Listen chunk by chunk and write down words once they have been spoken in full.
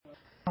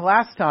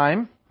last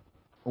time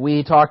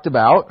we talked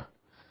about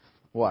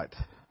what?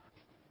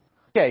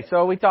 Okay,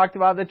 so we talked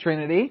about the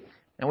Trinity,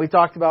 and we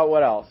talked about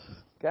what else?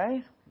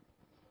 Okay?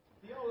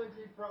 Theology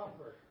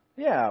proper.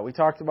 Yeah, we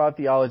talked about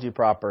theology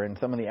proper and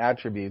some of the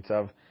attributes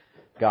of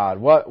God.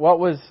 What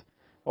was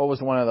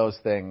one of those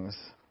things?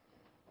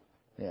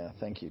 Yeah,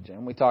 thank you,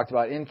 Jim. We talked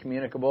about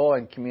incommunicable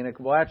and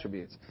communicable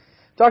attributes.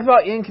 Talked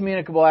about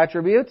incommunicable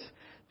attributes.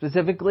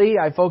 Specifically,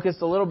 I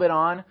focused a little bit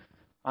on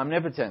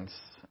omnipotence.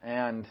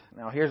 And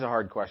now here's a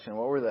hard question.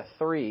 What were the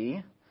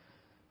three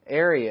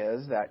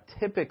areas that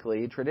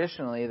typically,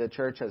 traditionally, the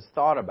church has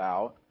thought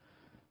about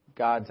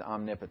God's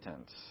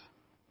omnipotence?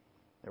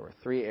 There were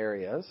three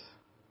areas.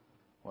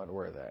 What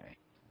were they?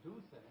 Do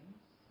things.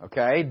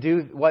 Okay,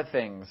 do what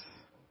things?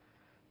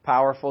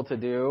 Powerful to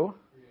do?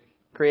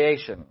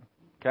 Creation.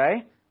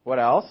 Okay, what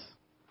else?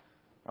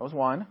 That was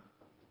one.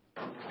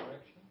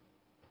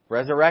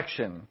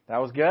 Resurrection. That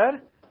was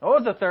good. What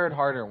was the third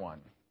harder one?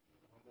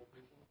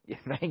 Yeah,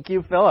 thank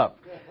you, Philip.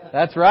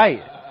 That's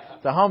right.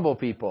 The humble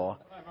people.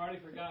 I've already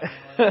forgotten.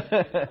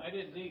 I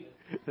didn't need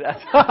it.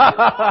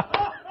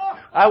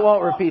 I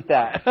won't repeat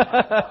that.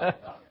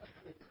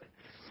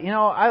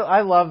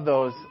 I love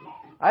those.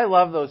 I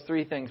love those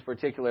three things,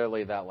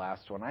 particularly that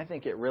last one. I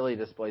think it really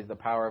displays the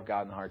power of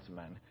God in the hearts of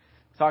men. I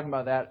was talking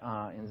about that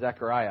in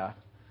Zechariah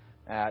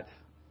at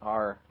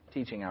our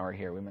teaching hour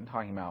here. We've been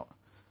talking about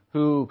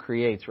who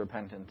creates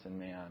repentance in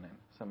man and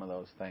some of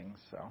those things.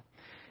 So,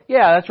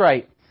 yeah, that's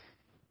right.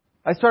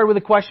 I started with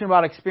a question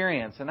about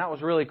experience, and that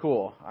was really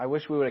cool. I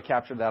wish we would have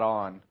captured that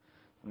on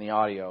in the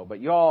audio.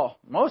 But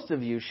most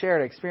of you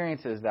shared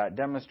experiences that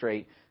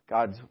demonstrate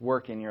God's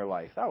work in your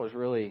life. That was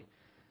really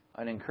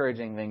an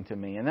encouraging thing to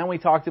me. And then we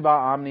talked about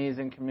omnis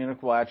and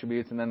communicable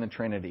attributes and then the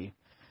Trinity.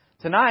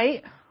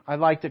 Tonight, I'd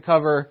like to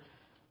cover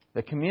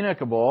the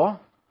communicable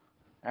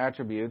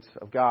attributes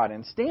of God.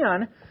 And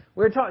Stan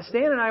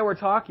and I were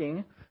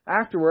talking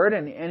afterward,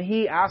 and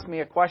he asked me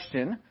a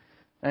question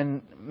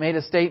and made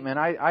a statement.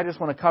 I just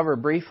want to cover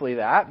briefly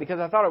that because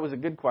I thought it was a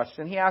good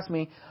question. He asked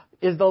me,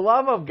 is the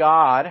love of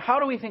God, how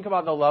do we think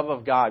about the love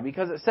of God?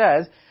 Because it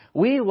says,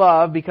 we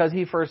love because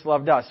He first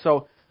loved us.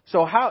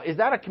 So how is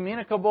that a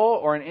communicable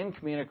or an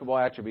incommunicable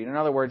attribute? In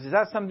other words, is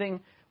that something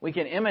we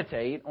can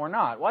imitate or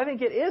not? Well, I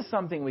think it is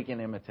something we can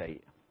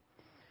imitate.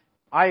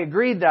 I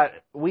agreed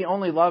that we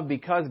only love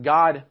because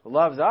God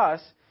loves us,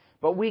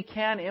 but we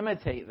can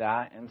imitate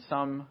that in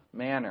some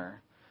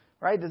manner.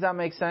 Right? Does that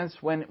make sense?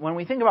 When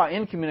we think about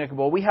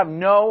incommunicable, we have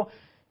no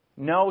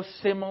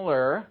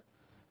similar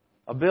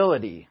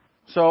ability.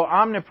 So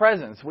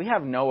omnipresence, we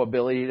have no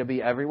ability to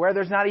be everywhere.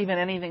 There's not even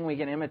anything we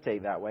can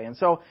imitate that way. And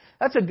so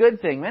that's a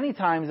good thing. Many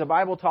times the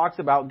Bible talks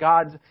about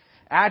God's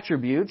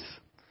attributes,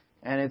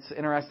 and it's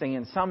interesting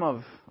in some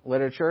of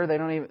literature,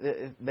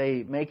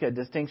 they make a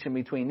distinction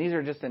between, these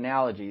are just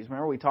analogies.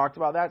 Remember we talked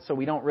about that? So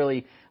we don't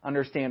really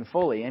understand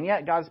fully. And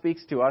yet God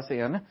speaks to us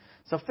in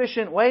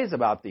sufficient ways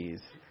about these.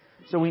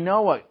 So we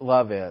know what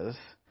love is,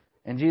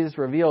 and Jesus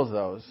reveals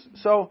those.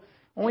 So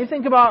when we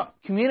think about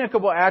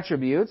communicable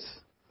attributes,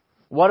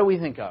 what do we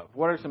think of?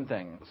 What are some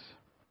things?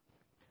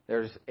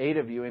 There's 8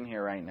 of you in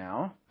here right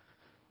now.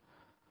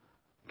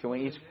 Can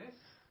we each...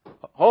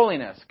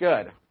 Holiness,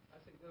 good.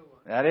 That's a good one.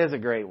 That is a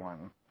great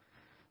one.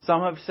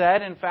 Some have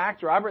said, in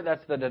fact, Robert,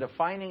 that's the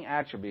defining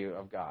attribute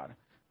of God.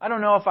 I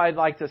don't know if I'd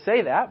like to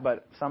say that,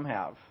 but some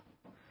have.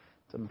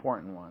 It's an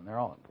important one. They're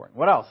all important.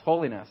 What else?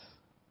 Holiness.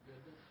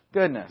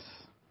 Goodness.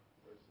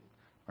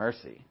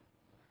 Mercy.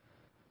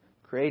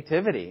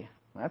 Creativity.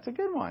 That's a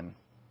good one.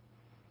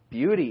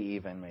 Beauty,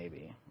 even,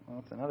 maybe.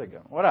 Well, that's another good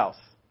one. What else?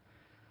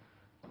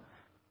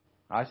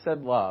 I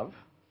said love.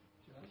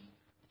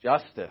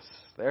 Justice.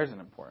 There's an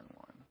important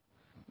one.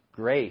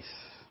 Grace.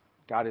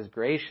 God is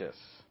gracious.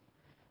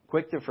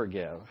 Quick to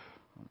forgive.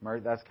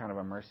 That's kind of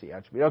a mercy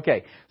attribute.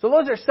 Okay, so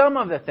those are some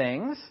of the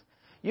things.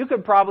 You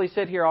could probably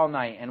sit here all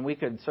night and we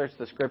could search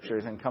the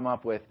Scriptures and come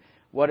up with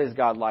what is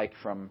God like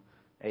from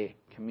a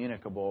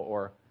communicable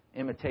or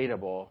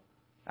imitatable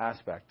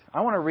aspect. I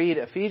want to read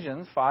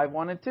Ephesians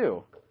 5:1 and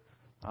 2.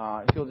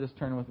 If you'll just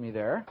turn with me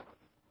there.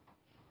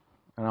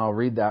 And I'll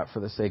read that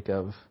for the sake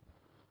of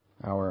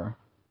our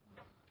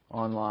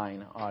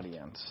online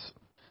audience.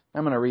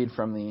 I'm going to read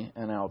from the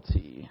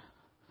NLT.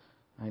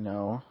 I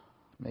know,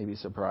 maybe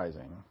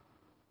surprising.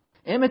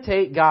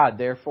 Imitate God,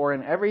 therefore,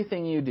 in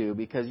everything you do,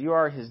 because you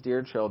are His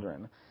dear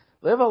children.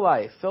 Live a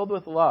life filled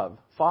with love,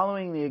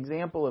 following the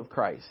example of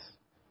Christ.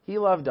 He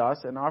loved us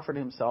and offered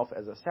Himself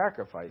as a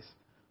sacrifice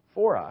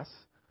for us,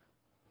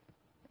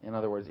 in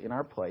other words, in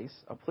our place,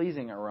 a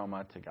pleasing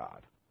aroma to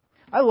God.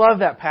 I love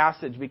that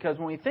passage because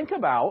when we think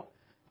about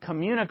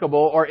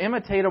communicable or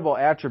imitatable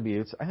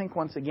attributes, I think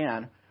once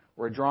again,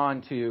 we're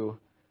drawn to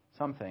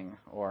something,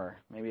 or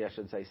maybe I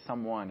should say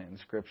someone in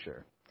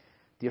Scripture.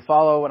 Do you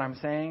follow what I'm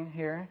saying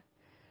here?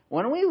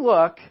 When we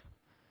look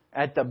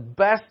at the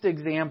best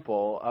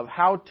example of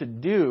how to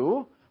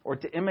do or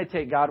to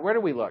imitate God, where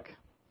do we look?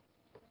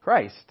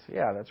 Christ.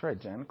 Yeah, that's right,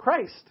 Jen.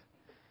 Christ.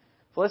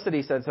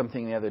 Felicity said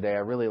something the other day I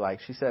really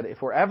liked. She said,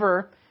 if we're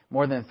ever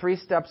more than 3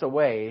 steps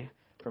away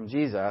from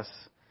Jesus,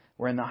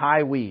 We're in the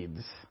high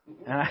weeds.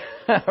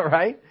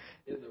 Right?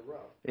 In the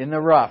rough. In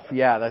the rough,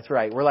 yeah, that's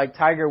right. We're like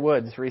Tiger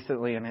Woods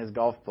recently in his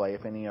golf play,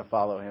 if any of you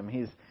follow him.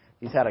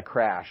 He's had a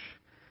crash.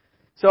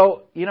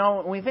 So,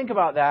 when we think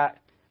about that,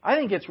 I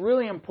think it's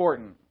really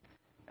important.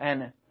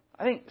 And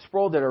I think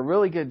Sproul did a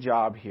really good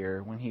job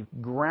here when he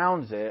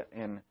grounds it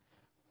in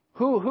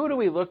who do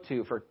we look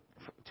to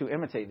to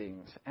imitate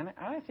things? And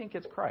I think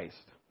it's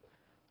Christ.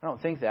 I don't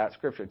think that.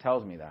 Scripture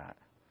tells me that.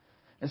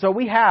 And so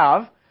we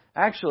have,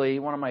 actually,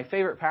 one of my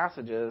favorite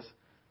passages,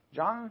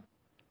 John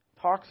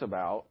talks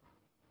about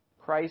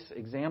Christ's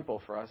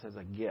example for us as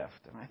a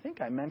gift. And I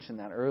think I mentioned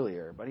that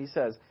earlier. But he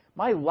says,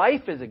 my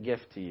life is a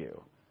gift to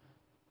you.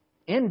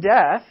 In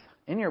death,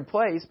 in your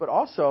place, but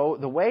also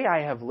the way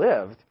I have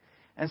lived.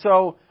 And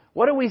so,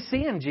 what do we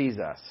see in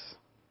Jesus?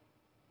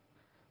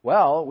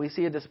 Well, we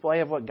see a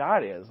display of what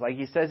God is. Like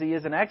he says he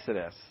is in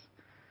Exodus.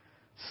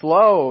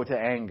 Slow to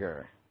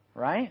anger,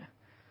 right?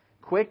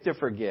 Quick to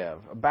forgive.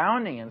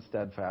 Abounding in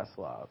steadfast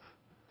love.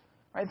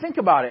 Right? Think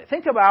about it.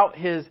 Think about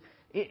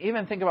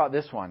even think about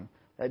this one.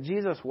 That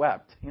Jesus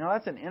wept.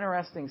 That's an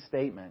interesting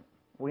statement.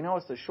 We know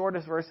it's the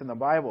shortest verse in the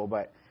Bible,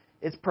 but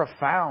it's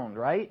profound,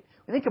 right?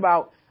 We think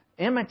about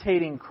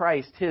imitating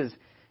Christ,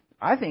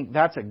 I think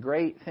that's a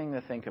great thing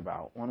to think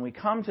about. When we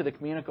come to the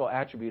communicable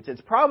attributes,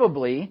 it's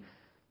probably,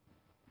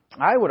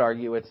 I would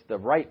argue, it's the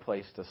right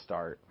place to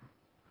start,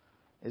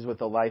 is with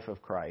the life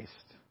of Christ.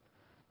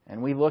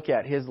 And we look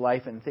at his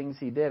life and things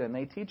he did, and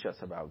they teach us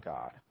about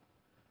God.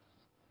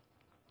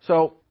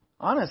 So,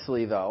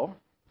 honestly, though,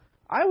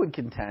 I would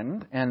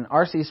contend, and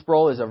R.C.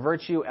 Sproul is a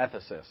virtue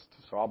ethicist,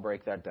 so I'll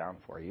break that down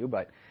for you,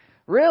 but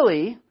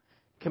really,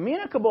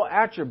 communicable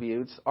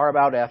attributes are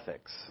about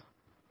ethics.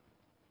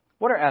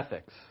 What are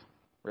ethics?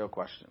 Real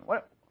question.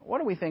 What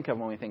do we think of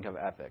when we think of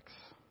ethics?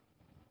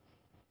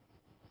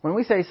 When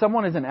we say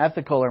someone is an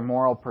ethical or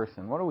moral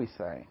person, what do we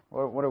say?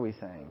 What are we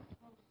saying?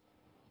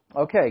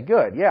 Okay,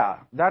 good. Yeah,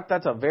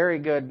 that's a very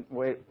good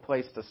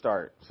place to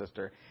start,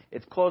 sister.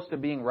 It's close to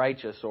being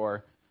righteous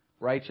or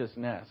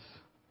righteousness.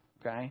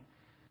 Okay?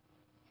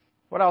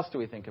 What else do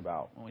we think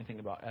about when we think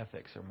about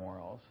ethics or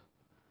morals?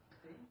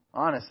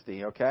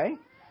 Honesty, okay?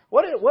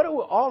 What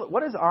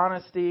does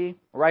honesty,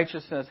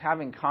 righteousness have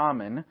in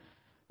common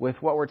with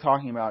what we're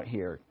talking about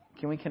here?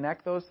 Can we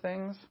connect those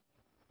things?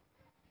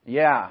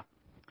 Yeah,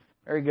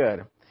 very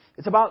good.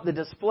 It's about the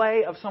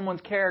display of someone's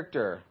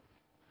character,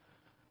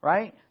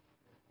 right?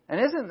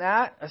 And isn't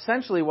that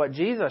essentially what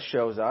Jesus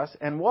shows us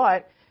and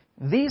what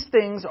these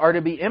things are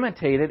to be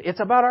imitated?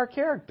 It's about our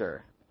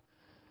character.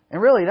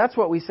 And really, that's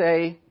what we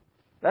say,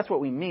 that's what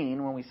we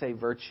mean when we say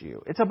virtue.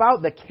 It's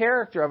about the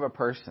character of a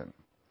person.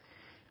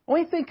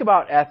 When we think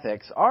about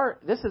ethics,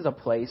 this is a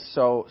place,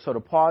 so to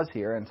pause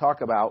here and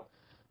talk about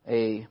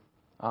a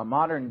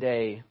modern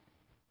day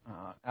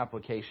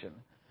application.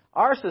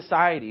 Our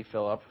society,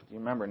 Philip, do you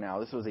remember now?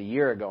 This was a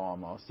year ago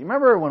almost. Do you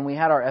remember when we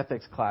had our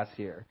ethics class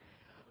here?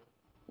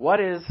 What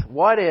is,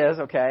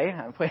 okay,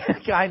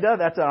 kind of,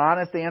 that's an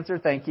honest answer,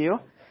 thank you.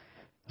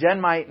 Jen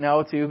might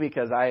know too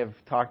because I have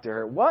talked to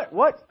her.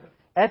 What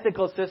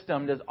ethical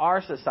system does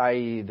our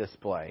society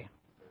display?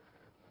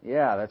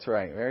 Yeah, that's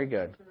right, very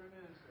good.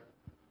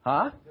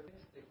 Huh?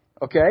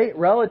 Okay,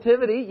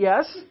 relativity,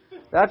 yes,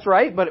 that's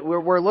right, but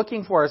we're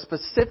looking for a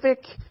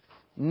specific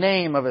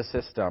name of a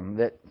system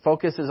that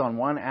focuses on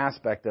one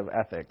aspect of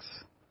ethics.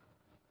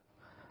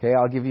 Okay,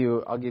 I'll give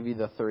you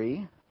the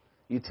three.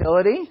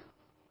 Utility,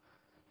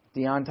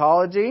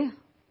 deontology,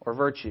 or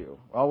virtue.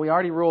 Well, we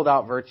already ruled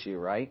out virtue,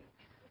 right?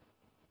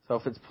 So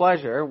if it's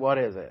pleasure, what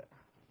is it?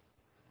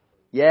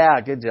 Yeah,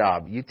 good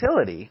job.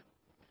 Utility.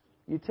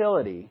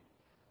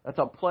 That's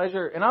a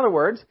pleasure. In other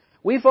words,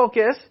 we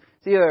focus,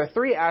 see, there are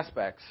three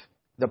aspects.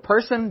 The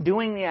person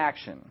doing the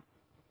action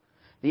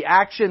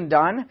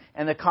done,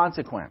 and the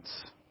consequence.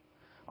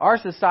 Our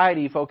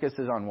society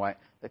focuses on what?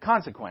 The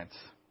consequence.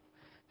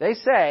 They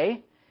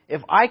say,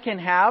 if I can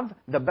have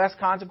the best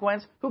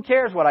consequence, who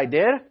cares what I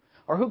did?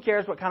 Or who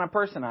cares what kind of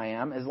person I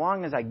am, as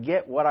long as I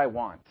get what I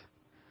want?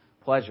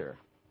 Pleasure.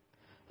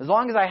 As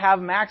long as I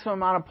have maximum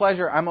amount of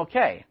pleasure, I'm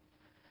okay.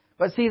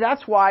 But see,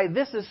 that's why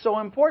this is so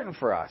important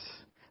for us.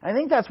 I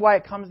think that's why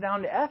it comes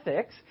down to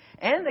ethics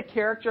and the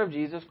character of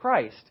Jesus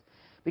Christ.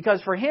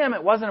 Because for him,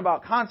 it wasn't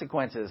about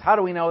consequences. How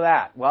do we know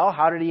that? Well,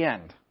 how did he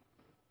end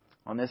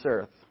on this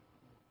earth?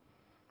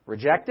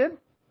 Rejected?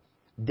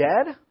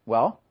 Dead?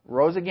 Well,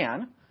 rose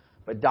again,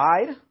 but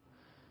died.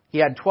 He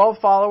had 12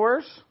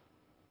 followers,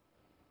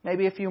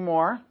 maybe a few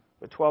more,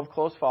 but 12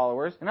 close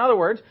followers. In other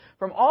words,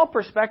 from all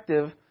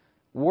perspective,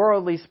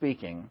 worldly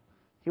speaking,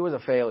 he was a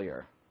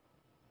failure.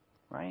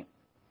 Right?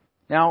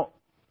 Now,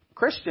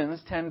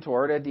 Christians tend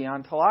toward a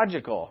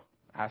deontological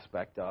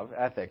aspect of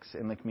ethics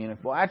in the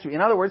communicable attribute.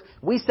 In other words,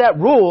 we set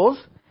rules,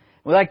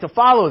 we like to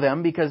follow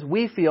them because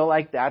we feel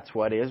like that's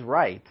what is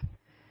right.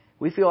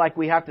 We feel like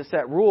we have to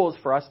set rules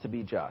for us to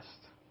be just.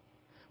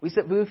 We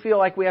feel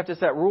like we have to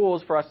set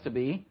rules for us to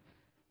be,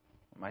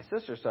 my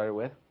sister started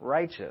with,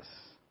 righteous.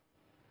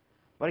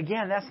 But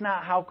again, that's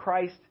not how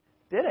Christ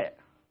did it.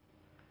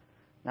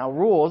 Now,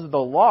 rules, the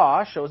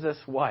law shows us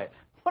what?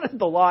 What does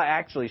the law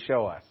actually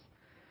show us?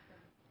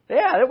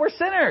 Yeah, that we're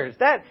sinners.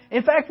 That,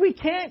 in fact, we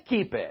can't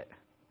keep it.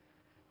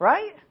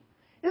 Right?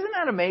 Isn't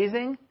that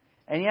amazing?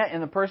 And yet,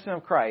 in the person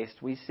of Christ,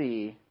 we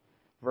see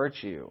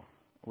virtue.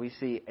 We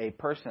see a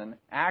person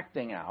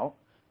acting out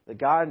the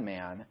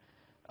God-man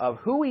of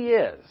who he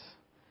is.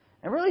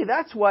 And really,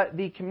 that's what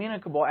the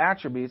communicable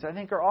attributes, I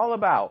think, are all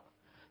about.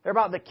 They're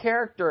about the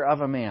character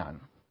of a man.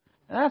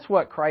 And that's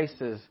what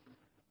Christ is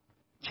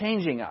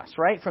changing us,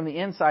 right? From the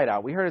inside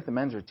out. We heard at the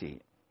men's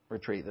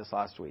retreat this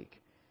last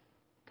week.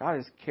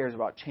 God cares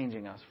about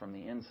changing us from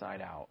the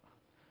inside out.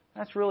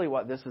 That's really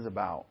what this is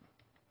about.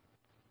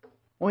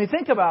 When we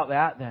think about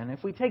that, then,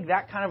 if we take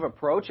that kind of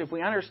approach, if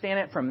we understand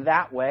it from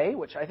that way,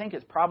 which I think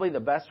is probably the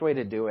best way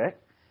to do it,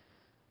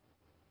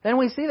 then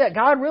we see that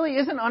God really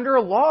isn't under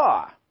a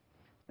law.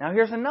 Now,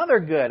 here's another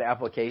good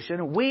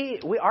application.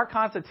 Our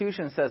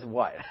Constitution says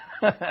what?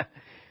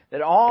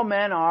 That all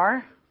men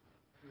are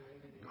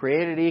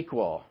created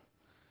equal.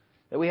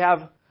 That we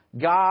have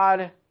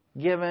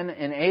God-given,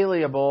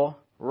 inalienable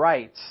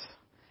rights.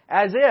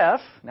 As if,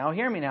 now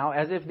hear me now,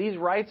 as if these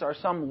rights are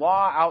some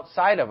law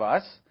outside of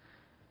us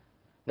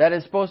that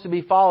is supposed to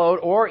be followed,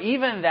 or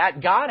even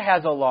that God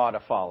has a law to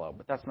follow.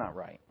 But that's not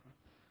right.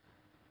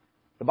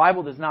 The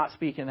Bible does not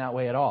speak in that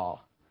way at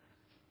all.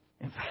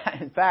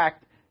 In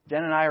fact,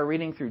 Jen and I are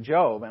reading through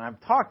Job, and I've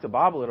talked to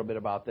Bob a little bit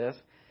about this.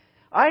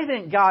 I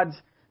think God's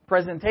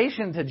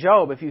presentation to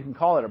Job, if you can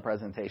call it a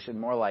presentation,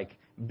 more like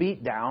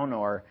beat down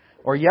or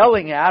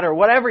yelling at or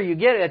whatever you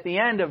get at the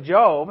end of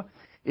Job,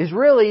 is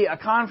really a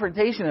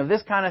confrontation of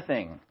this kind of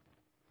thing.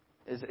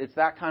 It's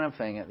that kind of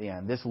thing at the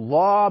end, this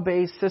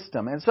law-based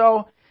system. And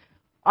so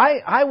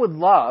I would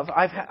love,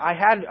 I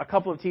had a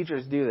couple of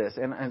teachers do this,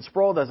 and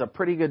Sproul does a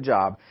pretty good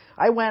job.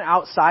 I went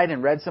outside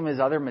and read some of his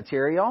other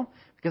material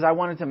because I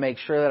wanted to make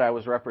sure that I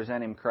was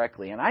representing him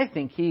correctly. And I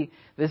think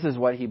this is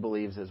what he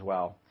believes as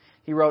well.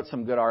 He wrote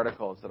some good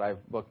articles that I've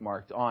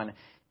bookmarked on,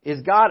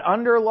 is God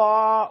under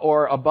law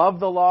or above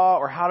the law,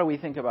 or how do we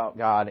think about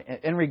God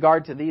in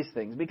regard to these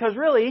things? Because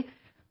really,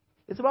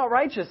 it's about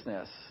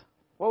righteousness.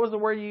 What was the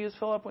word you used,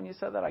 Philip, when you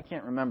said that? I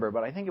can't remember,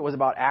 but I think it was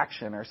about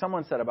action, or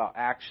someone said about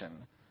action.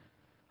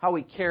 How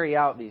we carry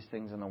out these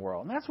things in the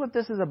world. And that's what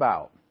this is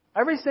about.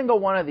 Every single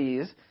one of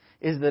these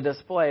is the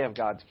display of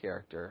God's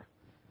character.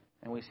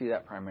 And we see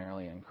that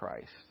primarily in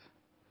Christ.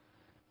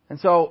 And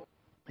so,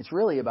 it's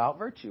really about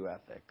virtue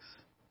ethics.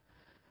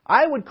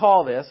 I would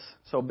call this,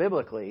 so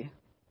biblically,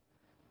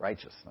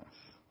 righteousness.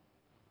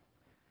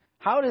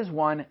 How does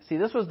one... See,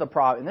 this was the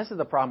problem, and this is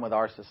the problem with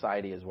our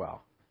society as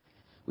well.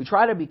 We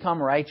try to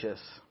become righteous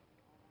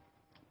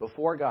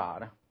before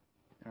God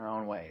in our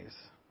own ways.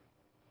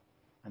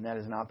 And that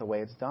is not the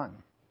way it's done.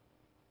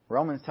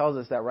 Romans tells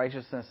us that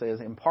righteousness is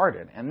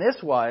imparted. And this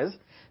was,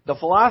 the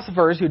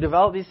philosophers who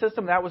developed these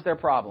systems, that was their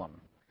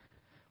problem.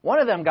 One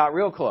of them got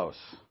real close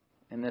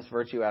in this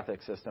virtue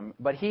ethics system,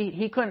 but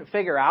he couldn't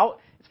figure out.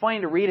 It's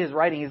funny to read his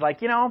writing. He's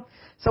like,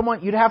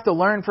 you'd have to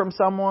learn from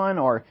someone,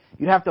 or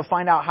you'd have to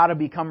find out how to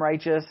become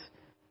righteous,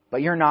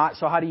 but you're not,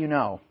 so how do you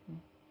know?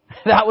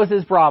 That was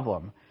his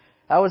problem.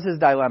 That was his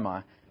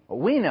dilemma. But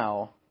we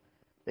know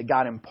that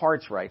God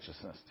imparts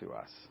righteousness to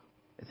us.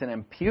 It's an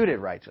imputed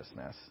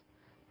righteousness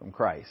from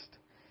Christ.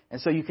 And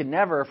so you can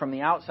never, from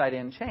the outside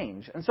in,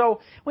 change. And so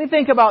when we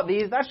think about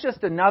these, that's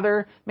just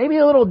another, maybe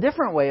a little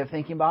different way of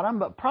thinking about them,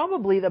 but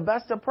probably the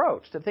best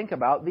approach to think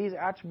about these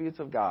attributes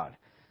of God.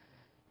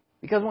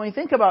 Because when we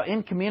think about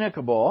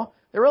incommunicable,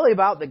 they're really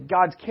about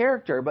God's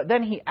character, but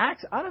then He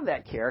acts out of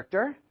that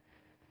character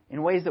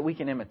in ways that we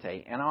can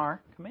imitate and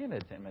are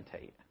commanded to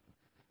imitate.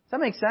 Does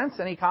that make sense?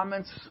 Any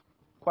comments,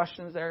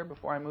 questions there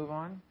before I move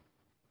on?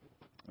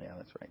 Yeah,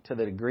 that's right. To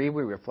the degree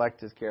we reflect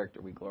His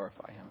character, we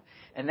glorify Him.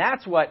 And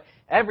that's what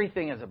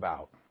everything is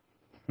about.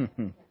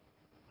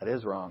 That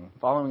is wrong.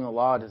 Following the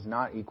law does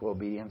not equal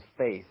obedience.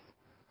 Faith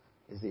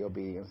is the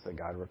obedience that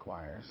God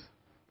requires.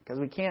 Because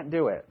we can't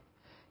do it.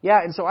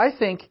 Yeah, and so I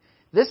think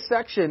this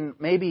section,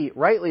 maybe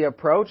rightly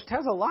approached,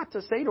 has a lot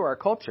to say to our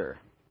culture.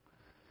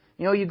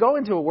 You go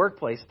into a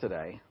workplace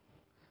today,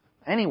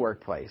 any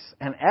workplace,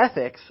 and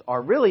ethics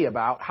are really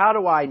about how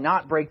do I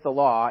not break the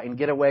law and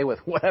get away with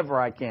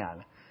whatever I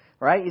can.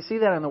 Right? You see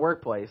that in the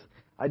workplace.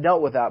 I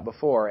dealt with that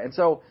before. And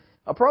so,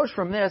 approach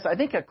from this, I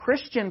think a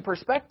Christian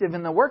perspective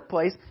in the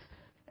workplace,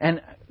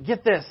 and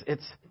get this,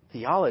 it's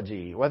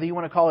theology. Whether you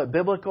want to call it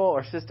biblical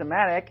or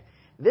systematic,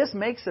 this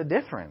makes a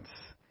difference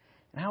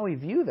in how we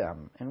view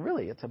them. And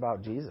really, it's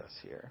about Jesus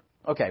here.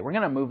 Okay, we're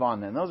going to move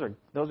on then. Those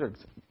are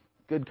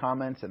good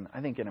comments, and I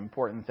think an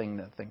important thing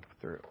to think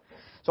through.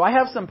 So I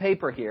have some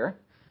paper here.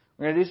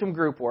 We're going to do some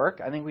group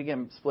work. I think we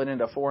can split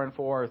into 4 and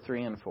 4 or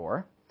 3 and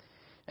 4.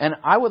 And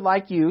I would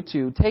like you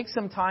to take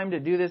some time to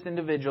do this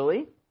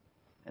individually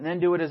and then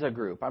do it as a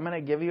group. I'm going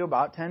to give you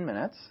about 10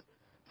 minutes,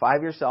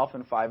 5 yourself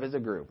and 5 as a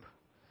group.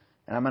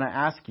 And I'm going to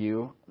ask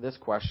you this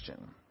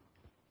question.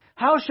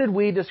 How should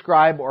we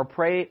describe or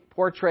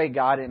portray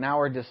God in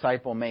our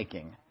disciple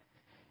making?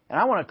 And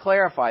I want to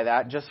clarify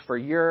that just for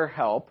your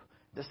help.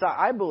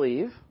 I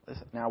believe,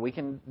 now we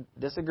can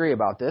disagree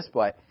about this,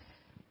 but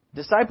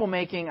disciple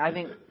making, I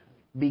think,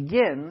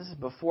 begins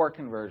before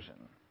conversion.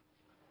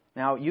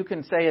 Now, you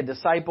can say a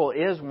disciple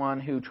is one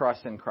who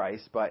trusts in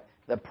Christ, but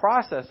the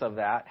process of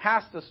that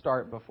has to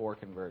start before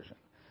conversion.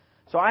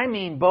 So I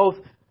mean both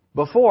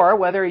before,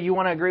 whether you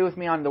want to agree with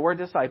me on the word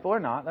disciple or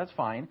not, that's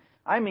fine.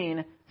 I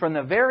mean from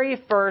the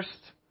very first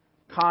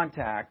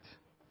contact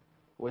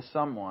with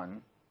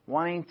someone,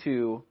 wanting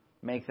to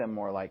make them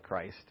more like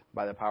Christ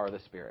by the power of the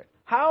Spirit.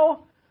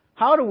 How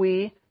do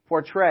we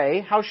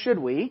portray, how should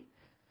we,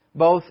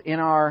 both in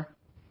our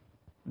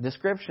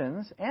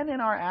descriptions and in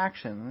our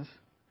actions,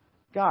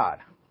 God?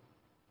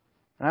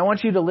 And I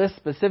want you to list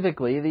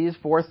specifically these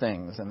 4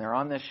 things, and they're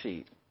on this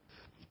sheet.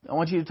 I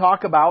want you to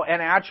talk about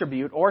an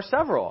attribute or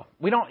several.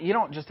 You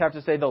don't just have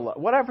to say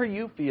whatever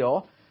you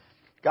feel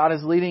God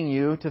is leading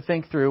you to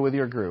think through with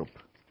your group.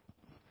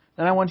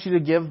 Then I want you to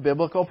give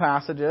biblical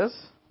passages,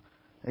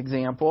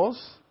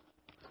 examples.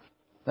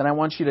 Then I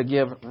want you to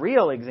give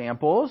real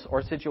examples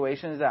or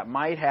situations that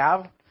might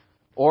have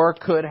or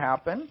could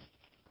happen.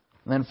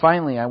 And then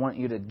finally, I want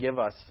you to give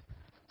us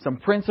some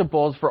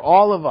principles for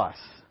all of us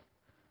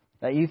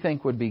that you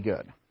think would be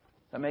good.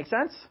 That make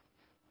sense?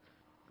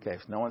 Okay,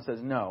 if no one says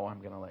no, I'm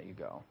going to let you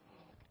go.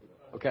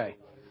 Okay,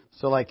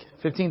 so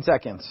 15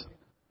 seconds.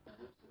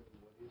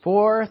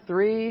 4,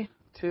 3,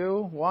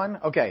 2, 1.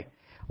 Okay,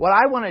 what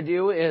I want to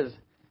do is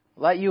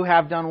let you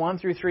have done 1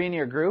 through 3 in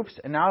your groups,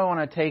 and now I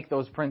want to take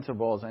those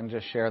principles and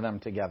just share them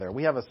together.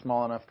 We have a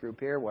small enough group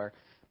here where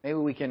maybe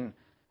we can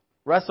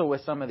wrestle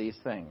with some of these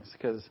things,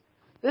 because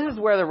this is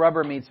where the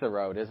rubber meets the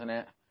road, isn't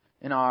it?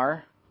 In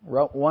our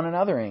one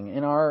anothering,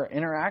 in our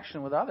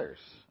interaction with others.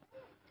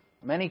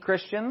 Many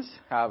Christians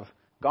have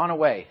gone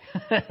away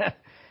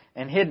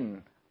and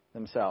hidden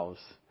themselves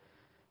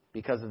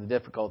because of the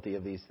difficulty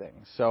of these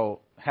things. So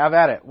have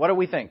at it. What do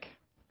we think?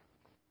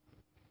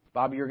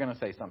 Bob, you're going to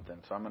say something,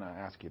 so I'm going to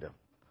ask you to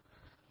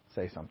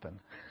say something.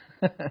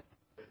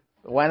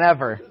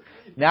 Whenever.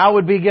 Now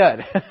would be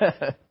good.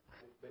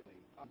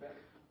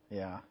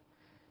 Yeah.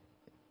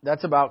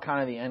 That's about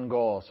kind of the end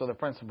goal. So the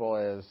principle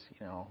is,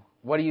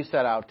 what do you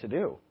set out to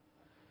do?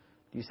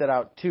 Do you set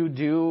out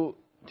to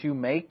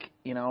make,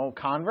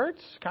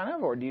 converts, kind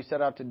of? Or do you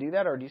set out to do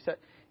that? Or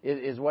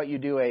is what you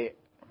do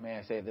may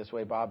I say it this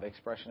way, Bob,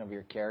 expression of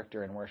your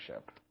character in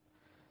worship?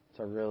 It's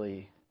a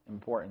really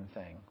important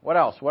thing. What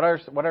else? What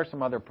are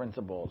some other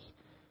principles?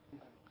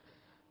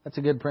 That's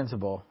a good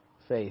principle.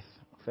 Faith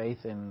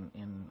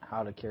in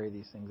how to carry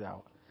these things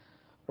out.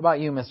 What about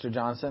you, Mr.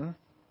 Johnson?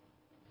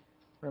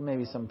 Or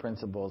maybe some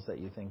principles that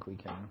you think we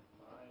can.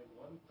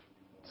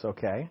 It's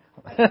okay.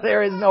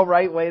 There is no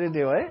right way to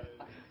do it.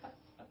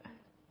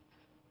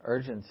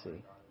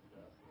 Urgency.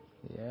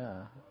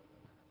 Yeah.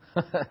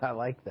 I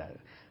like that.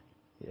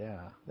 Yeah.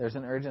 There's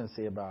an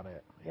urgency about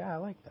it. Yeah, I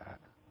like that.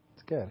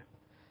 It's good.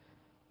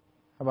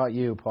 How about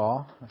you,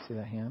 Paul? I see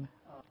that hand.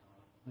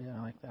 Yeah,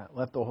 I like that.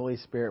 Let the Holy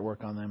Spirit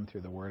work on them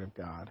through the Word of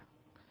God.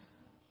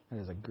 That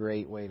is a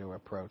great way to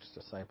approach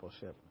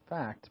discipleship. In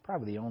fact, it's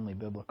probably the only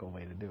biblical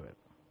way to do it.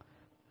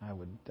 I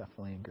would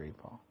definitely agree,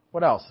 Paul.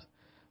 What else?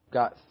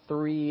 Got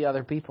 3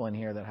 other people in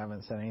here that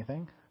haven't said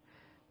anything.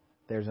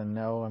 There's a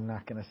no, I'm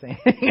not going to say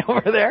anything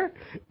over there.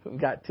 We've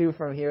got 2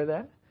 from here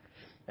then.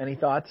 Any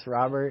thoughts,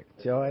 Robert,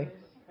 Joy?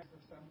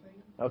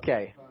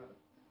 Okay.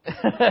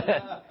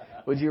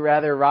 Would you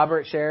rather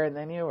Robert share it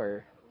than you,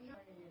 or?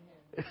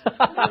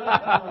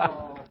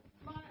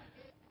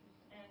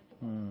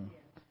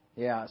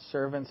 Yeah,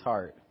 servant's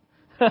heart.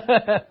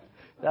 That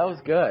was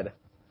good.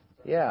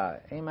 Yeah,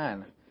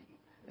 amen.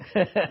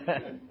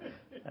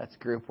 That's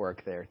group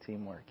work there,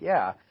 teamwork.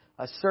 Yeah,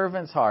 a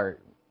servant's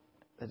heart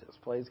that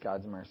displays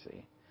God's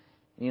mercy.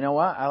 You know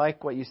what? I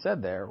like what you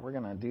said there. We're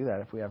going to do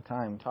that if we have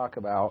time. Talk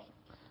about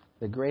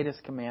the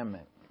greatest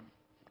commandment,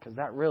 because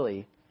that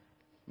really,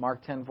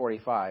 Mark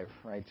 10:45,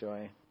 right,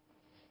 Joy?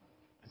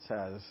 It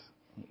says,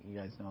 you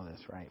guys know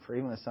this, right? For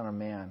even the Son of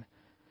Man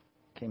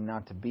came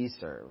not to be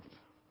served,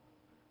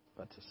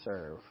 but to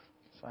serve.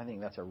 So I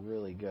think that's a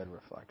really good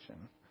reflection.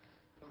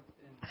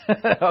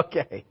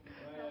 Okay.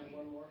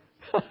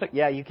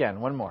 Yeah, you can.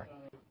 One more.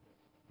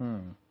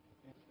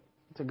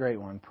 It's a great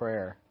one.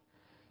 Prayer.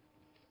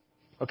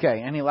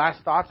 Okay. Any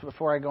last thoughts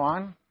before I go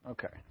on?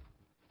 Okay.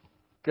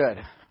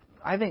 Good.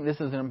 I think this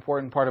is an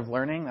important part of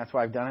learning. That's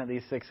why I've done it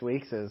these 6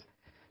 weeks, is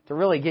to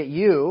really get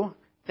you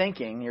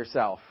thinking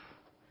yourself.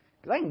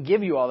 Because I can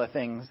give you all the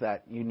things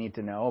that you need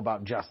to know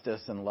about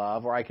justice and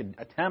love, or I could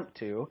attempt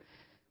to.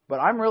 But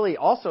I'm really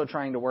also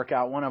trying to work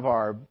out one of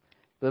our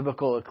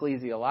biblical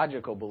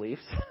ecclesiological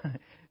beliefs,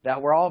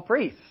 that we're all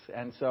priests,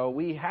 and so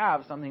we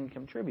have something to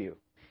contribute.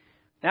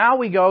 Now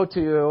we go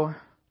to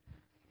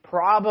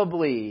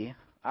probably,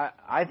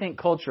 I think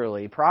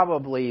culturally,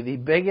 probably the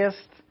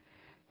biggest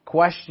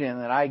question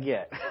that I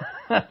get,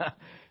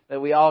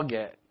 that we all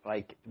get.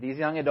 Like these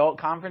young adult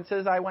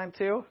conferences I went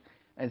to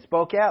and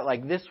spoke at,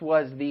 like this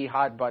was the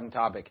hot button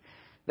topic.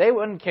 They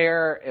wouldn't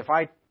care if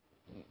I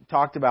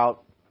talked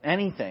about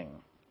anything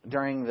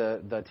during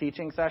the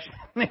teaching session.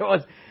 It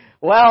was,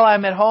 well,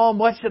 I'm at home.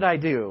 What should I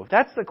do?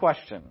 That's the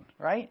question,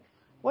 right?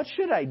 What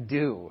should I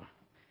do?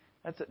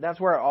 That's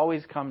where it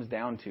always comes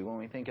down to when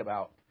we think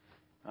about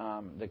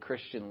the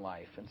Christian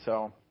life. And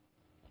so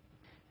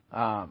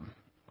I'm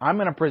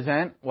going to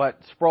present what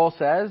Sproul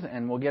says,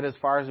 and we'll get as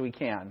far as we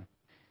can.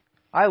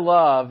 I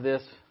love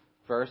this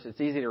verse.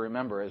 It's easy to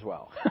remember as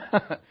well.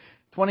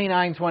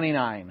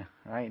 29:29,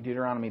 right?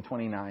 Deuteronomy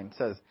 29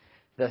 says,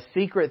 "The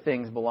secret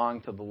things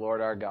belong to the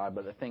Lord our God,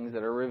 but the things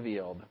that are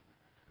revealed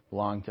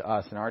belong to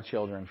us and our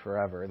children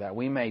forever, that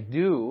we may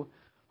do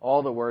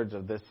all the words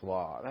of this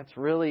law." That's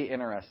really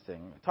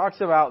interesting. It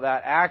talks about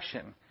that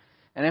action.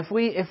 And if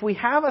we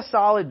have a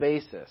solid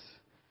basis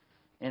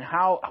in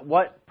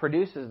what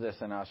produces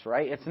this in us,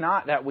 right? It's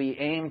not that we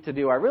aim to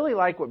do. I really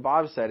like what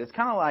Bob said. It's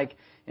kind of like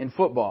in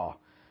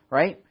football,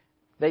 right?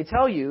 They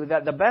tell you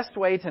that the best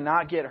way to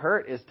not get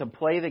hurt is to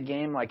play the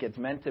game like it's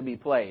meant to be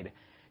played.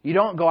 You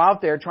don't go out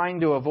there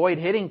trying to avoid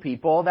hitting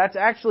people. That's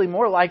actually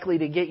more likely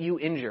to get you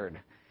injured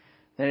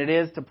than it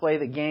is to play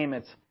the game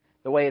it's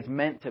the way it's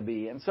meant to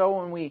be. And so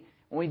when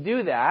we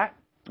do that,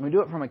 when we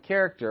do it from a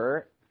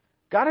character,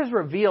 God has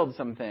revealed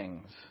some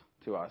things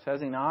to us,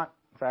 has He not?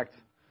 In fact,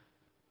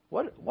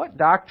 what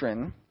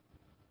doctrine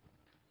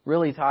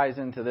really ties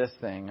into this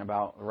thing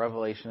about the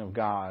revelation of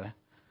God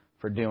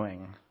for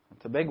doing?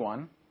 It's a big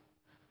one.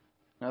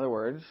 In other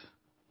words,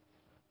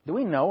 do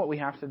we know what we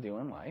have to do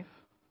in life?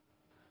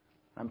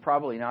 I'm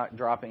probably not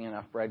dropping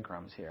enough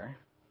breadcrumbs here.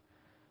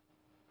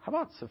 How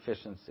about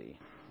sufficiency?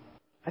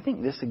 I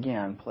think this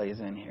again plays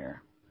in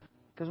here.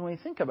 Because when we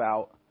think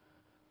about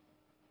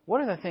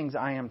what are the things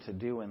I am to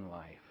do in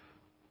life,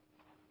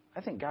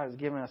 I think God has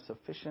given us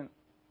sufficient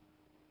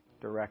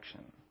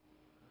direction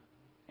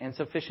and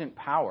sufficient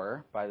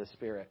power by the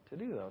Spirit to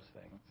do those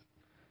things.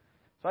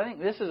 So I think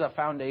this is a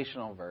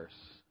foundational verse.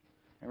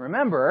 And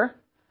remember,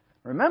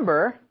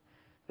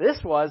 this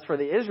was for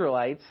the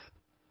Israelites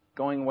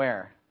going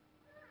where?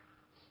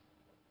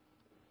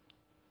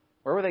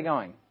 Where were they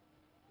going?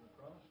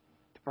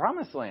 The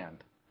Promised Land.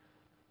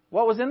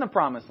 What was in the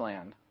Promised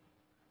Land?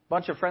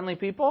 Bunch of friendly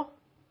people?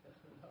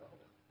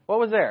 What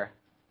was there?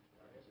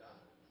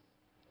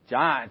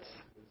 Giants.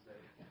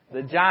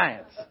 The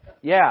giants.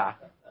 Yeah.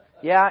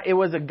 Yeah, it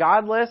was a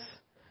godless,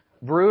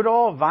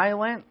 brutal,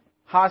 violent,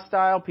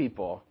 hostile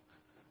people.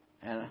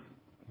 And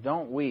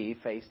don't we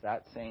face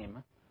that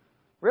same?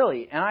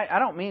 Really, and I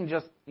don't mean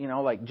just,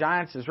 like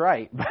giants is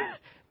right, but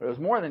it was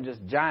more than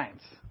just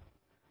giants.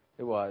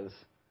 It was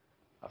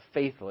a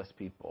faithless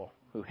people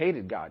who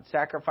hated God,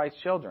 sacrificed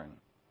children.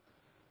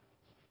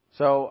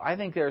 So I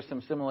think there's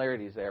some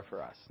similarities there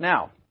for us.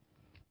 Now,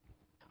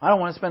 I don't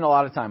want to spend a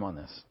lot of time on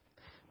this,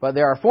 but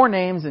there are 4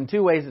 names and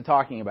 2 ways of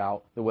talking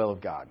about the will of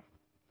God.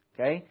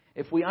 Okay?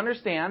 If we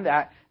understand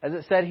that, as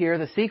it said here,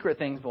 the secret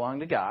things belong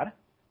to God,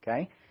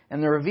 okay,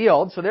 and they're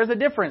revealed, so there's a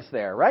difference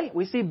there, right?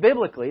 We see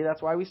biblically,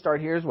 that's why we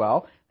start here as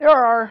well, there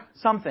are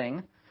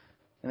something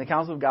in the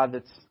counsel of God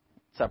that's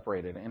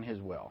separated in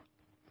His will.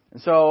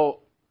 And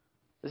so,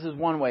 this is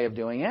one way of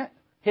doing it.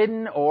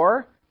 Hidden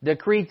or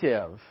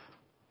decretive.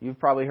 You've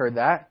probably heard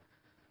that.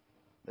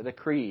 The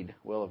decreed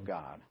will of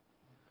God.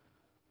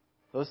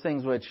 Those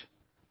things which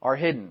are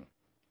hidden.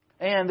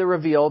 And the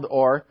revealed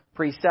or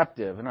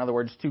preceptive. In other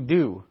words, to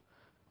do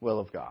will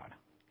of God.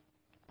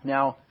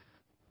 Now,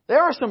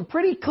 there are some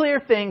pretty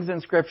clear things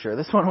in Scripture.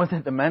 This one was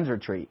at the men's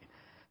retreat.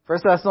 1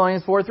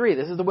 Thessalonians 4:3.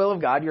 This is the will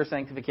of God, your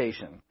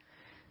sanctification.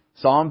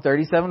 Psalm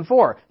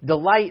 37:4.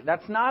 Delight,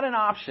 that's not an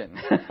option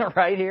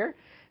right here.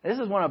 This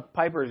is one of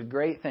Piper's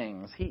great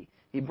things.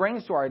 He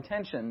brings to our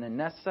attention the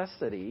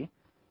necessity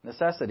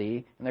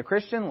in the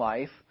Christian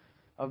life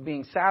of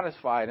being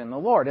satisfied in the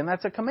Lord. And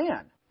that's a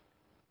command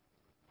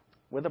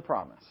with a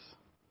promise.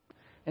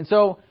 And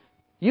so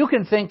you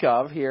can think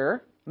of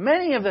here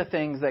many of the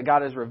things that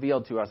God has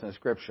revealed to us in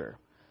Scripture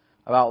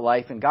about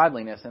life and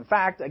godliness. In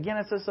fact, again,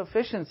 it's a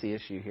sufficiency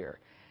issue here.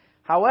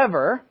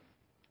 However,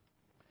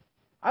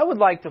 I would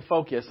like to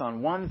focus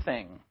on one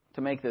thing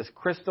to make this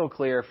crystal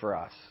clear for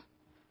us.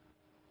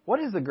 What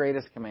is the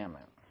greatest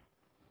commandment?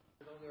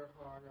 All your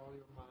heart, all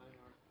your mind.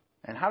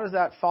 And how does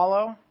that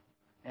follow?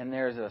 And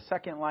there's a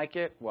second like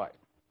it. What?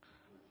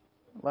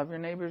 Love your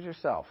neighbors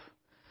yourself.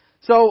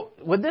 So,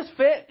 would this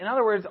fit? In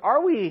other words,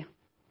 are we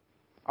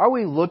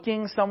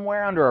looking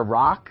somewhere under a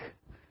rock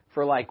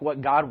for like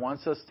what God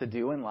wants us to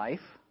do in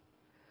life?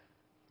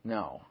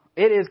 No.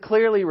 It is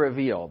clearly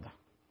revealed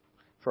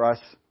for us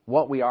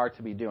what we are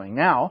to be doing.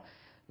 Now,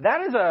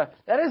 that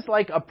is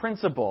like a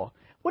principle.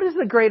 What is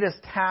the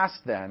greatest task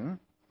then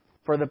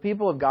for the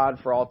people of God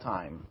for all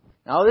time?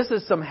 Now, this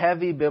is some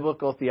heavy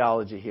biblical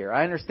theology here.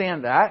 I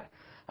understand that.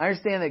 I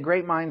understand that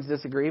great minds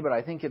disagree, but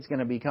I think it's going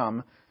to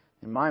become,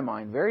 in my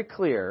mind, very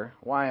clear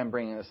why I'm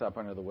bringing this up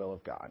under the will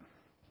of God.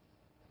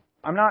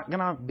 I'm not going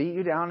to beat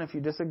you down if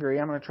you disagree.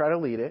 I'm going to try to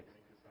lead it.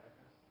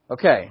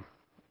 Okay.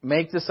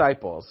 Make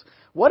disciples.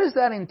 What does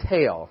that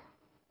entail?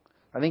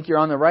 I think you're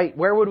on the right.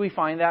 Where would we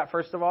find that,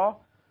 first of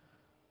all?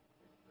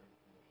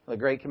 The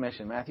Great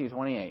Commission, Matthew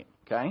 28.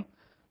 Okay?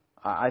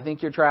 I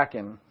think you're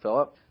tracking,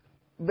 Philip.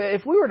 But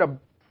if we were to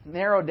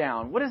narrow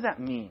down, what does that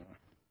mean?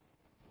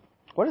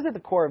 What is at the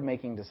core of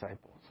making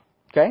disciples?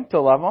 Okay?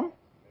 To love them?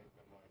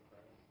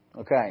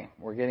 Okay.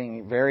 We're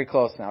getting very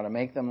close now. To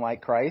make them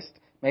like Christ.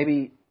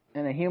 Maybe,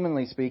 in a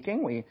humanly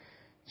speaking, we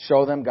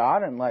show them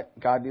God and let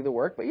God do the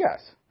work. But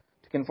yes,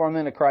 to conform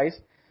them to Christ.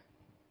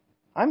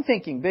 I'm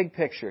thinking big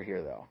picture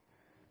here, though.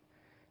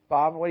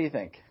 Bob, what do you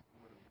think?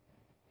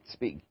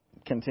 Speak.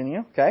 Continue.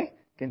 Okay.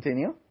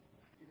 Continue.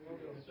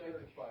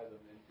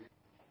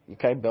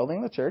 Okay,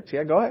 building the church.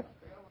 Yeah, go ahead.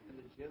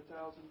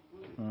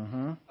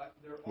 Mm-hmm.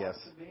 Yes.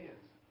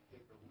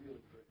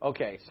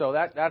 Okay, so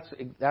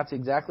that's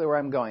exactly where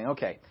I'm going.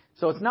 Okay,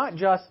 so it's not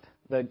just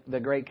the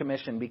Great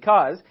Commission,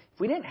 because if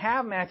we didn't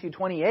have Matthew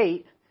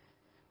 28,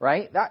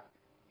 right, that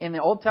in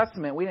the Old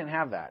Testament we didn't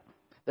have that.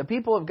 The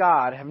people of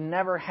God have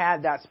never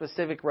had that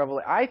specific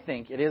revelation. I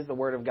think it is the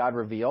Word of God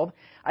revealed.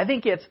 I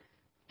think it's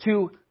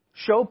to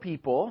show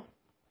people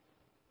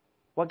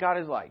what God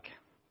is like,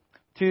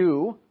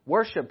 to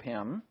worship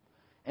Him,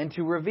 and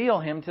to reveal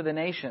Him to the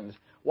nations.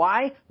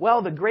 Why?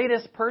 Well, the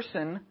greatest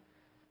person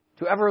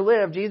to ever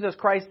live, Jesus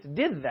Christ,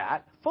 did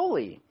that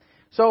fully.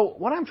 So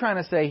what I'm trying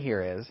to say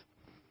here is,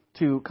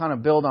 to kind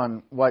of build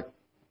on what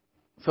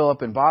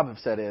Philip and Bob have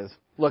said is,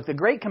 look, the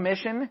Great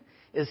Commission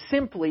is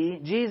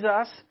simply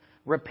Jesus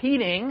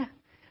repeating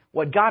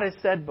what God has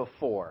said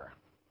before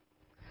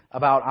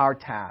about our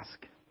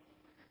task.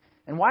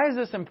 And why is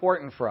this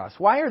important for us?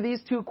 Why are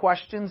these two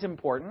questions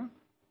important?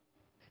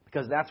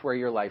 Because that's where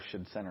your life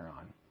should center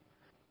on.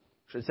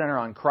 It should center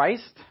on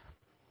Christ,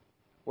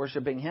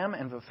 worshiping Him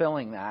and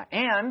fulfilling that.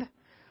 And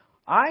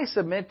I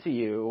submit to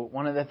you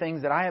one of the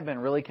things that I have been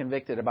really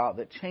convicted about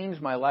that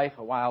changed my life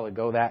a while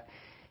ago, that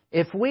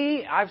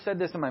I've said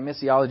this in my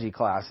missiology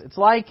class, it's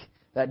like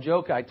that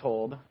joke I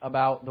told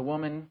about the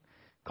woman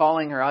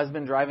calling her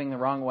husband driving the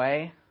wrong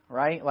way,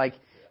 right? Like,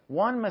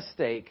 one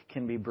mistake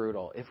can be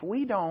brutal. If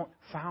we don't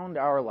found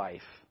our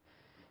life,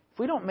 if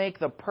we don't make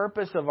the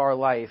purpose of our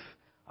life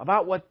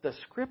about what the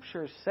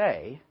Scriptures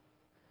say,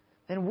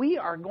 then we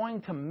are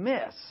going to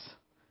miss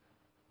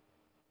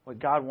what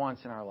God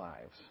wants in our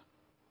lives.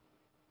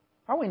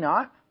 Are we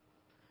not?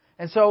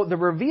 And so the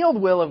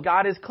revealed will of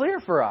God is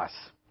clear for us.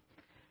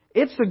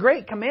 It's the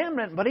great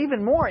commandment, but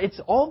even more, it's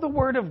all the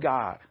Word of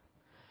God.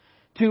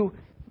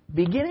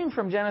 Beginning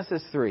from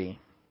Genesis 3,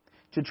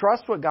 to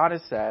trust what God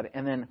has said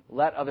and then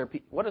let other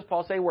people... What does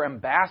Paul say? We're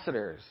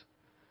ambassadors,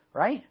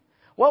 right?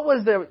 What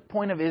was the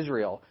point of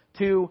Israel?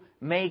 To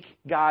make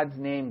God's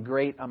name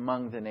great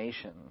among the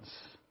nations.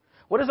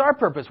 What is our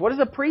purpose? What does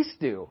a priest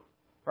do?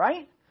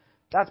 Right?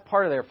 That's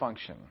part of their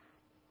function.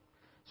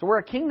 So we're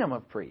a kingdom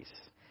of priests.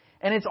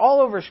 And it's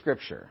all over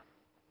Scripture.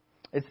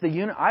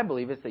 I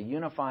believe it's the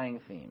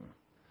unifying theme.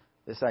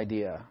 This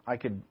idea.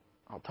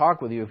 I'll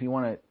talk with you if you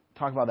want to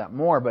talk about that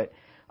more, but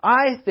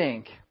I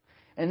think,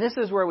 and this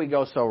is where we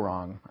go so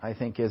wrong, I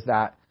think, is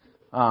that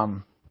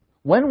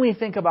when we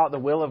think about the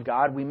will of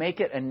God, we make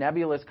it a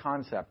nebulous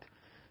concept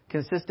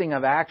consisting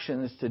of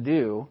actions to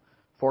do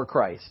for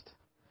Christ.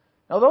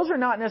 Now, those are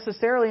not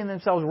necessarily in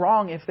themselves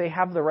wrong if they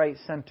have the right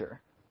center.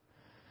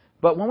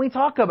 But when we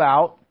talk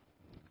about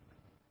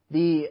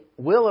the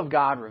will of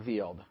God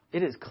revealed,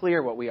 it is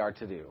clear what we are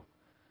to do.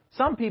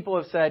 Some people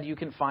have said you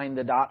can find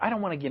the dot. I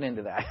don't want to get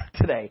into that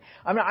today.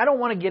 I don't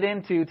want to get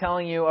into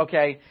telling you,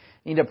 okay,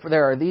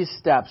 there are these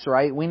steps,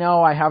 right? We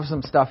know I have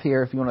some stuff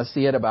here if you want to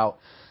see it about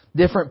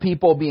different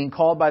people being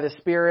called by the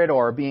Spirit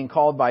or being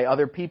called by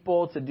other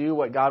people to do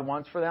what God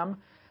wants for them.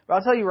 But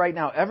I'll tell you right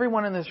now,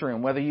 everyone in this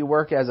room, whether you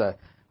work as a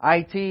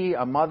IT,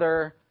 a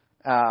mother,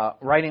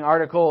 writing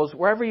articles,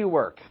 wherever you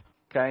work,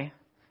 okay,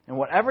 and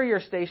whatever your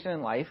station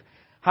in life,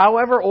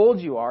 however old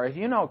you are, if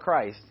you know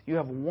Christ, you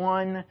have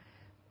one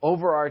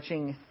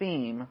overarching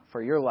theme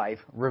for your life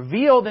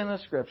revealed in the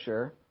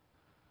Scripture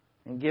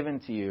and given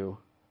to you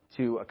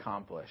to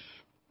accomplish.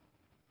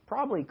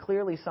 Probably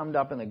clearly summed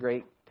up in the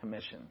Great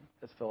Commission,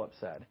 as Philip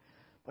said.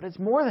 But it's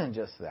more than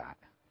just that.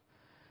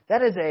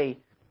 That is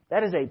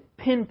a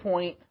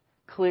pinpoint,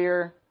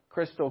 clear,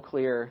 crystal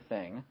clear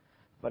thing,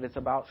 but it's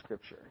about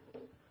Scripture.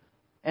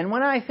 And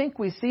when I think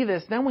we see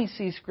this, then we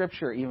see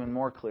Scripture even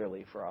more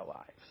clearly for our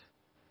lives.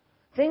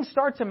 Things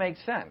start to make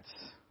sense.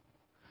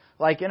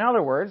 Like, in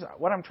other words,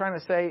 what I'm trying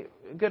to say,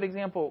 a good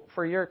example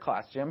for your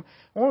class, Jim.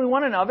 When we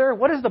one another,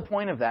 what is the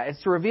point of that?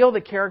 It's to reveal the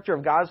character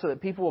of God so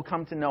that people will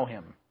come to know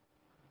Him.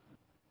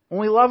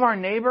 When we love our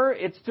neighbor,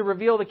 it's to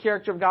reveal the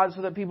character of God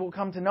so that people will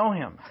come to know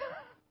Him.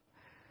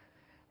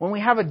 When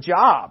we have a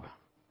job,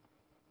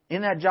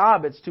 in that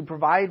job, it's to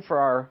provide for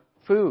our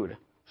food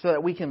so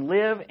that we can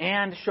live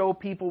and show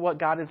people what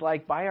God is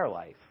like by our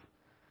life.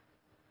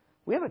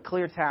 We have a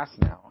clear task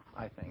now,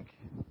 I think.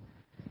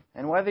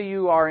 And whether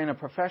you are in a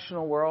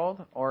professional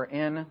world or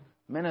in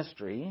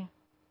ministry,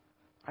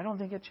 I don't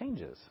think it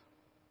changes.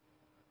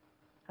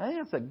 I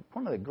think that's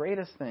one of the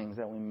greatest things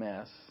that we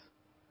miss.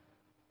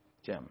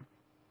 Jim.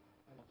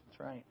 That's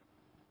right.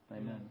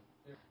 Amen.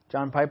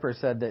 John Piper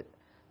said that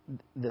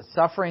the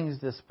sufferings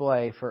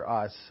display for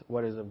us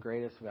what is of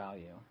greatest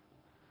value.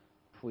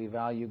 If we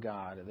value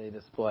God, they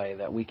display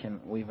that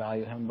we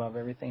value Him above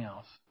everything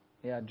else.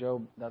 Yeah,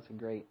 Job, that's a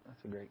great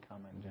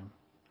comment, Jim.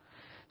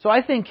 So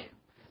I think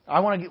I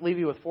want to leave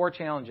you with 4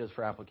 challenges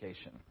for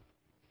application.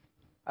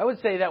 I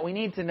would say that we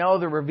need to know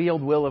the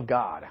revealed will of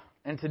God.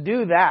 And to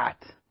do that,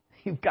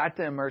 you've got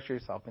to immerse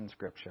yourself in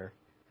Scripture.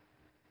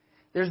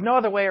 There's no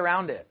other way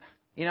around it.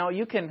 You know,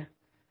 you can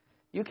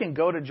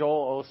go to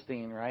Joel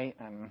Osteen, right?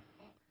 And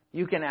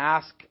you can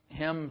ask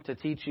him to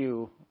teach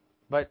you,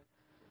 but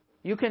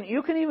you can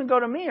even go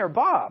to me or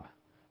Bob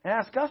and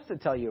ask us to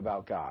tell you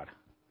about God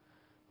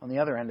on the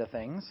other end of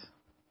things.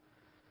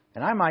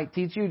 And I might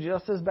teach you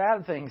just as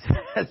bad things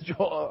as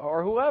Joel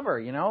or whoever,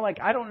 you know? Like,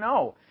 I don't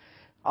know.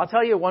 I'll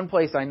tell you one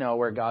place I know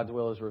where God's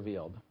will is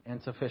revealed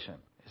and sufficient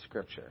is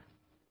Scripture.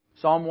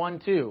 Psalm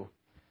 1:2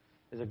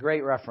 is a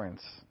great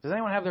reference. Does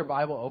anyone have their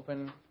Bible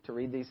open to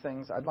read these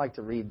things? I'd like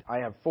to read. I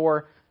have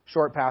 4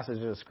 short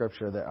passages of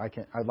Scripture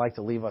that I'd like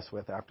to leave us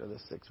with after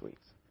this 6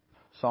 weeks.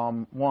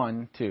 Psalm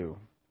 1:2.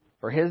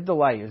 For his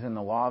delight is in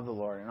the law of the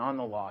Lord, and on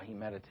the law he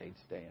meditates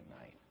day and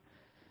night.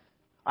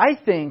 I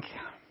think,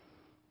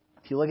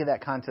 if you look at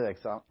that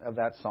context of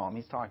that psalm,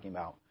 he's talking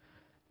about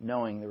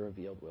knowing the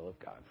revealed will of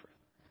God.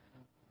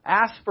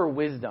 Ask for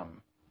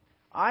wisdom.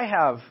 I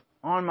have,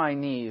 on my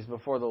knees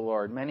before the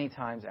Lord, many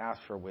times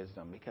asked for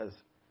wisdom because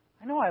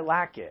I know I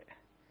lack it.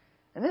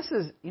 And this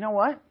is, you know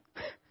what?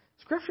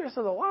 Scripture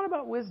says a lot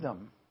about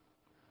wisdom.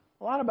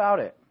 A lot about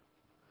it.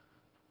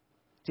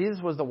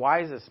 Jesus was the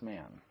wisest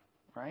man,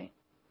 right?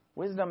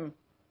 Wisdom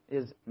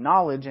is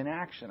knowledge in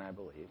action, I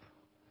believe.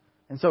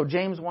 And so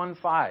James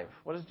 1:5.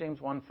 What does James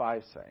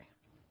 1:5 say?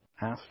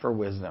 Ask for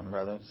wisdom,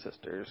 brothers and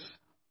sisters,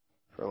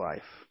 for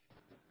life.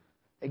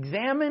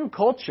 Examine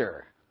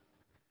culture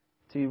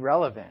to be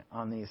relevant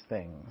on these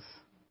things.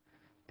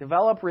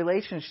 Develop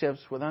relationships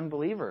with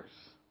unbelievers.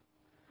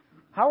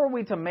 How are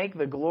we to make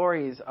the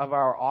glories of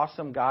our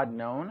awesome God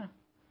known?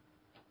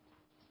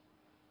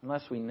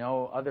 Unless we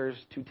know others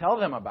to tell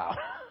them about.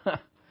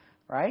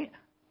 Right?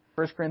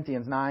 1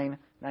 Corinthians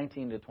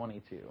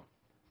 9:19-22.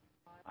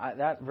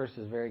 That verse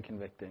is very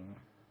convicting.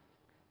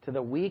 To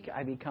the weak,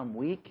 I become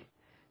weak.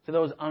 To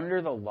those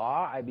under the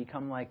law, I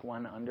become like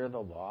one under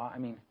the law. I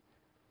mean,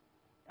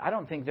 I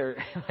don't think they're,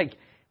 like,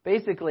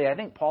 basically, I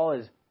think Paul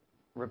is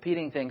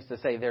repeating things to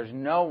say there's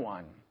no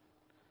one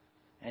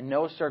and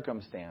no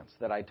circumstance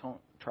that I don't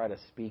try to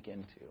speak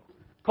into.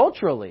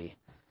 Culturally.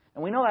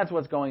 And we know that's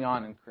what's going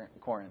on in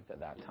Corinth at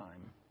that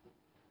time.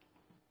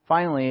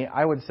 Finally,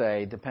 I would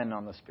say depend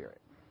on the Spirit.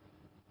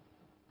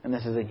 And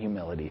this is a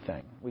humility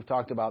thing. We've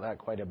talked about that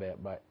quite a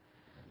bit, but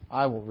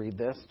I will read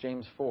this.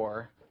 James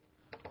 4:6-10.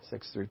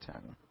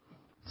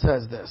 It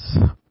says this.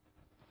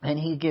 And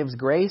he gives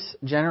grace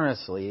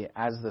generously,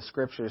 as the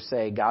Scriptures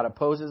say, God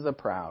opposes the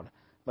proud,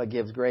 but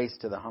gives grace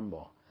to the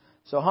humble.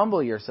 So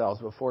humble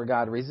yourselves before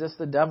God. Resist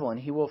the devil, and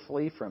he will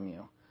flee from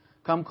you.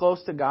 Come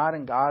close to God,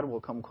 and God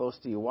will come close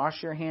to you.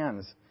 Wash your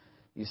hands,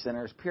 you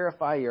sinners.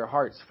 Purify your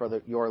hearts,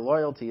 for your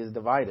loyalty is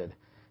divided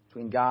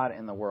between God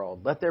and the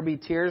world. Let there be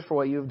tears for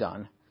what you have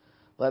done.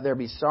 Let there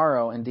be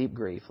sorrow and deep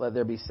grief. Let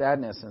there be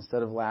sadness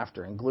instead of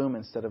laughter and gloom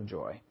instead of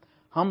joy.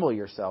 Humble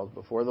yourselves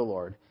before the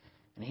Lord,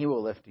 and he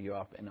will lift you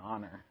up in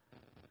honor.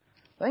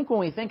 I think when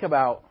we think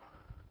about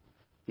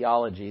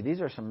theology,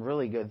 these are some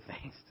really good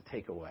things to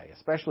take away,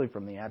 especially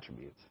from the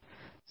attributes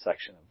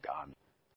section of God.